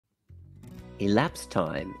Elapsed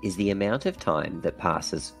time is the amount of time that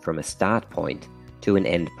passes from a start point to an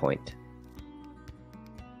end point.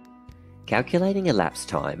 Calculating elapsed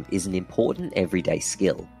time is an important everyday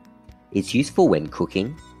skill. It's useful when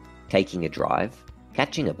cooking, taking a drive,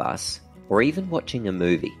 catching a bus, or even watching a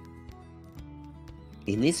movie.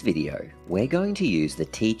 In this video, we're going to use the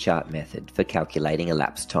T-chart method for calculating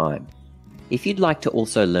elapsed time. If you'd like to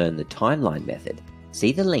also learn the timeline method,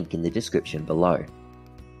 see the link in the description below.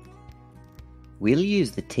 We'll use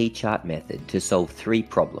the T-chart method to solve 3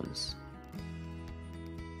 problems.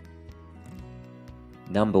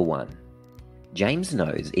 Number 1. James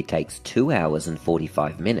knows it takes 2 hours and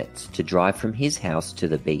 45 minutes to drive from his house to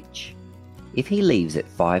the beach. If he leaves at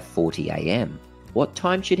 5:40 AM, what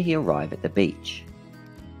time should he arrive at the beach?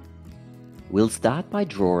 We'll start by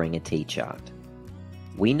drawing a T-chart.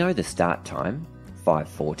 We know the start time,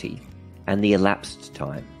 5:40, and the elapsed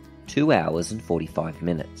time, 2 hours and 45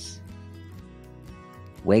 minutes.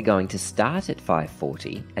 We're going to start at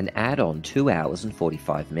 5:40 and add on 2 hours and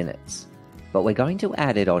 45 minutes, but we're going to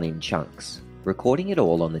add it on in chunks, recording it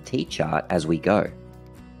all on the T-chart as we go.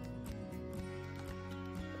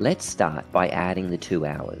 Let's start by adding the 2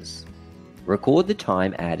 hours. Record the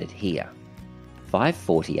time added here.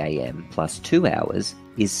 5:40 AM plus 2 hours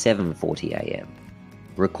is 7:40 AM.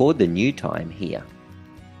 Record the new time here.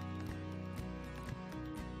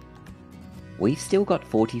 We've still got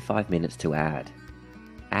 45 minutes to add.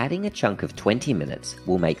 Adding a chunk of 20 minutes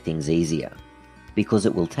will make things easier, because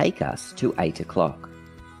it will take us to 8 o'clock.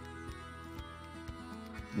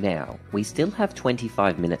 Now, we still have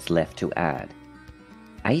 25 minutes left to add.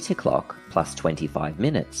 8 o'clock plus 25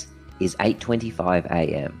 minutes is 8:25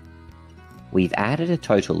 AM. We've added a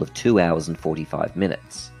total of 2 hours and 45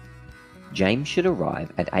 minutes. James should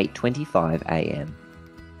arrive at 8:25 AM.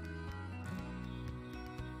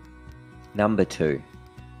 Number 2.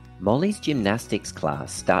 Molly's gymnastics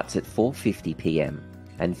class starts at 4:50 PM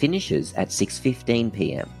and finishes at 6:15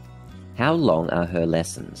 PM. How long are her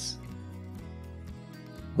lessons?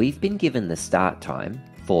 We've been given the start time,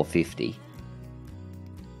 4:50,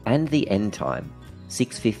 and the end time,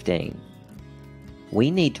 6:15.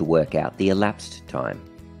 We need to work out the elapsed time.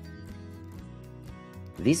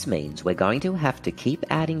 This means we're going to have to keep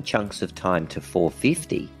adding chunks of time to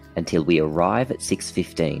 4:50 until we arrive at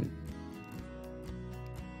 6:15.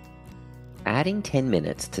 Adding 10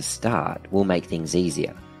 minutes to start will make things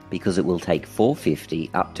easier, because it will take 4:50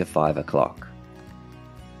 up to 5 o'clock.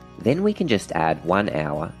 Then we can just add 1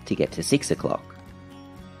 hour to get to 6 o'clock.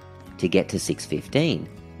 To get to 6:15,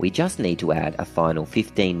 we just need to add a final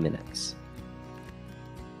 15 minutes.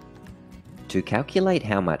 To calculate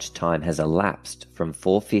how much time has elapsed from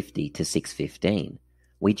 4:50 to 6:15,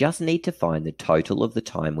 we just need to find the total of the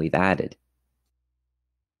time we've added.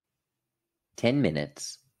 10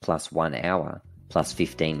 minutes plus 1 hour plus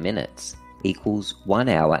 15 minutes equals 1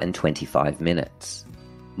 hour and 25 minutes.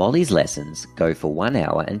 Molly's lessons go for 1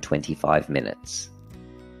 hour and 25 minutes.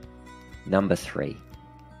 Number 3.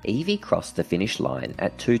 Evie crossed the finish line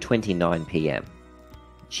at 2:29 PM.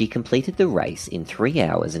 She completed the race in 3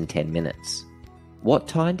 hours and 10 minutes. What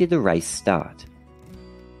time did the race start?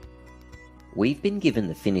 We've been given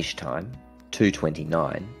the finish time,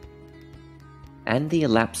 2:29, and the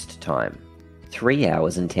elapsed time, 3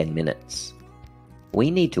 hours and 10 minutes. We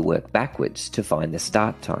need to work backwards to find the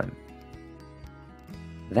start time.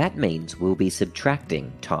 That means we'll be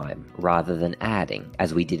subtracting time rather than adding,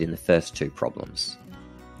 as we did in the first 2 problems.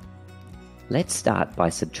 Let's start by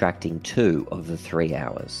subtracting 2 of the 3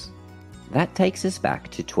 hours. That takes us back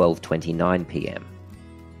to 12:29 PM.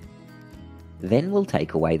 Then we'll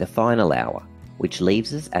take away the final hour, which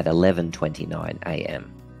leaves us at 11:29 AM.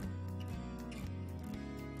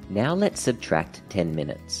 Now let's subtract 10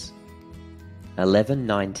 minutes.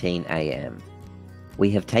 11:19 AM.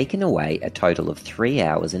 We have taken away a total of 3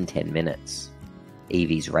 hours and 10 minutes.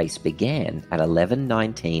 Evie's race began at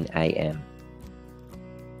 11:19 AM.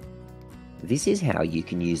 This is how you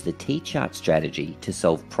can use the T-chart strategy to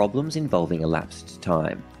solve problems involving elapsed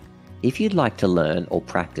time. If you'd like to learn or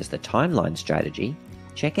practice the timeline strategy,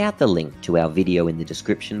 check out the link to our video in the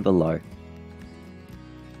description below.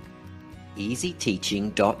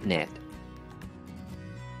 EasyTeaching.net